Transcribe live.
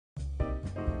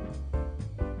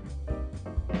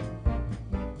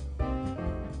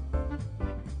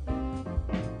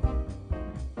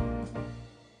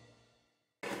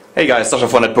Hey guys, Sasha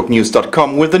from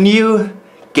netbooknews.com with a new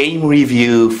game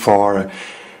review for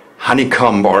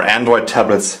Honeycomb or Android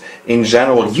tablets in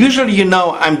general. Usually, you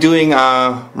know, I'm doing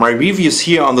my reviews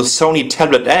here on the Sony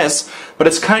Tablet S, but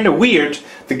it's kind of weird.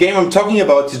 The game I'm talking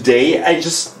about today, I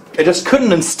just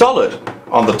couldn't install it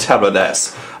on the Tablet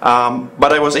S,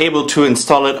 but I was able to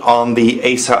install it on the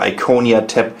Acer Iconia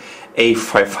Tab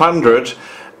A500,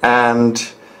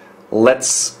 and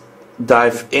let's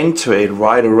dive into it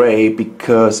right away,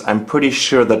 because I'm pretty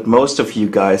sure that most of you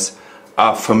guys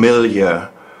are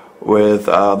familiar with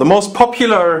the most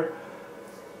popular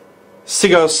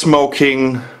cigar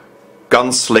smoking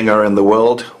gunslinger in the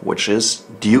world, which is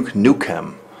Duke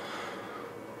Nukem.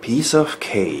 Piece of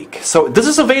cake. So this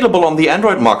is available on the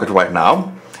Android market right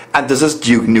now, and this is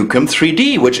Duke Nukem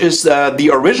 3D, which is the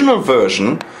original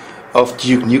version of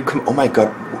Duke Nukem. Oh my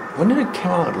god, when did it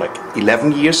come out? Like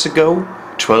 11 years ago?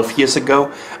 12 years ago?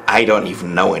 I don't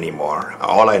even know anymore.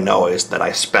 All I know is that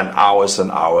I spent hours and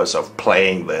hours of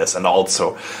playing this and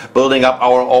also building up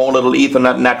our own little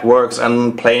Ethernet networks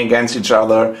and playing against each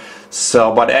other.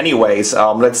 So, but anyways,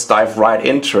 let's dive right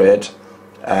into it.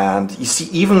 And you see,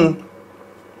 even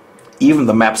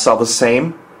the maps are the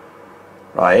same,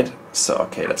 right? So,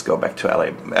 okay, let's go back to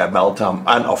LA Meltdown.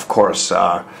 And of course,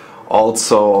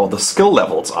 also the skill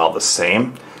levels are the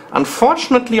same.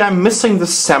 Unfortunately, I'm missing the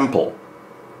sample.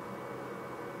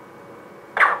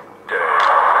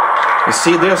 You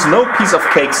see, there's no piece of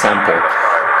cake sample.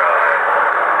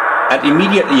 And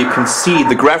immediately you can see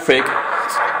the graphics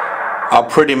are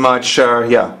pretty much,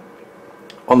 yeah,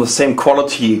 on the same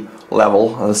quality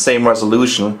level, on the same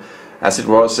resolution as it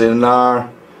was in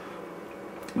about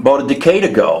a decade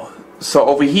ago. So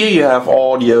over here you have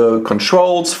all your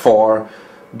controls for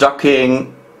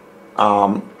ducking,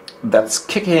 that's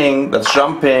kicking, that's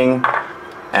jumping,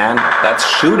 and that's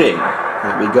shooting.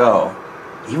 Here we go.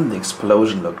 Even the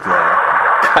explosion looked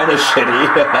kind of shitty.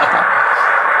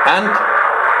 And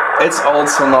it's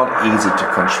also not easy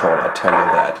to control, I tell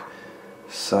you that.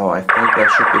 So I think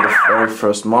that should be the very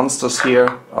first monsters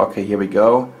here. Okay, here we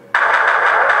go.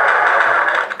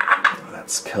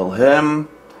 Let's kill him.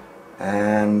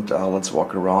 And let's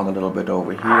walk around a little bit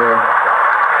over here.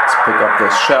 Let's pick up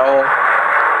this shell.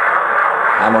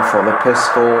 Ammo for the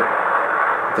pistol.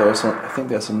 I think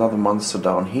there's another monster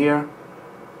down here.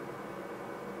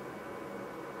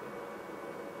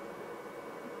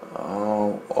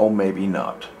 Oh, maybe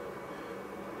not.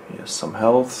 Here's some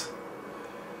health.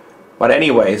 But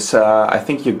anyways, I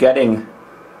think you're getting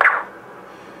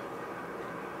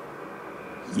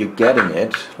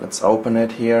it. Let's open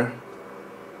it here.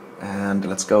 And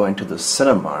let's go into the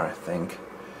cinema, I think.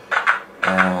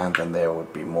 And then there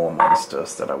would be more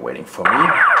monsters that are waiting for me.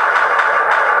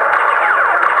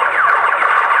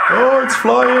 Oh, it's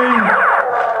flying!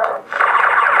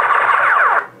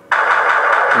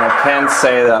 And I can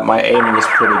say that my aiming is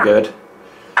pretty good.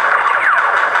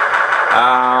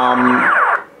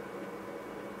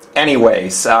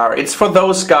 Anyways, it's for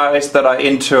those guys that are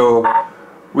into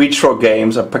retro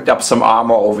games. I picked up some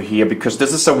armor over here because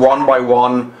this is a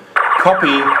 1-by-1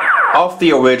 copy of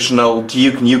the original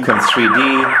Duke Nukem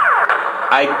 3D.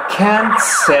 I can't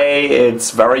say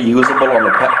it's very usable on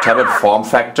the tablet form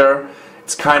factor.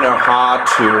 It's kind of hard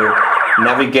to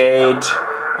navigate.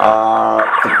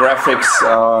 The graphics,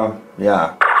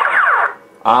 yeah,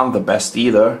 aren't the best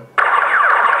either.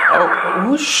 Oh,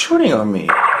 who's shooting on me?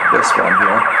 This one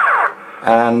here.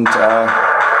 And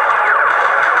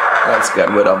let's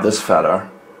get rid of this fella.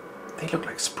 They look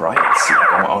like sprites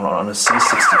on a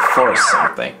C64 or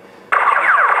something.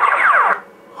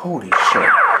 Holy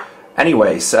shit.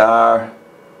 Anyways, I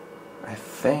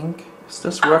think, is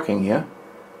this working here?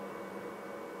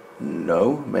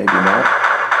 No, maybe not.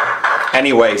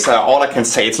 Anyways, all I can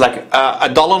say, it's like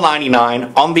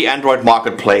 $1.99 on the Android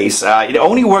marketplace. It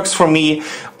only works for me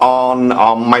on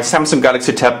my Samsung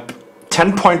Galaxy Tab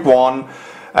 10.1,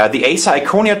 the Acer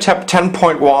Iconia Tab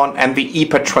 10.1, and the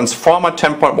iPad Transformer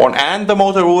 10.1, and the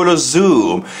Motorola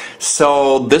Zoom.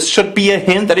 So this should be a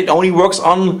hint that it only works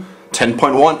on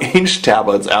 10.1-inch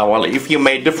tablets. Well, if you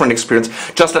made different experience,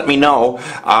 just let me know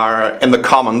in the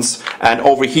comments. And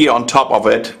over here on top of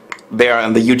it, there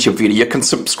in the YouTube video, you can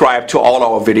subscribe to all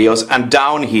our videos, and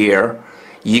down here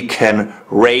you can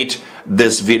rate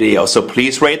this video. So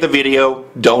please rate the video,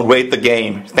 don't rate the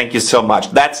game. Thank you so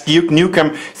much. That's Duke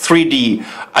Nukem 3D.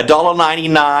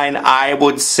 $1.99, I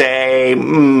would say,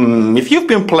 if you've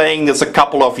been playing this a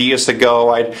couple of years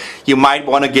ago, you might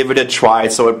want to give it a try,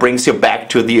 so it brings you back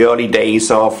to the early days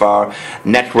of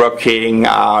networking,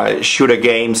 shooter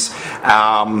games.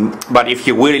 But if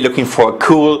you're really looking for a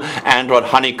cool Android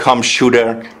honeycomb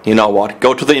shooter, you know what,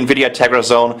 go to the NVIDIA Tegra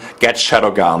Zone, get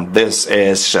Shadowgun. This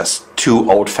is just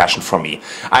too old-fashioned for me.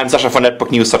 I'm Sasha from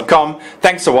netbooknews.com.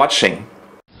 Thanks for watching.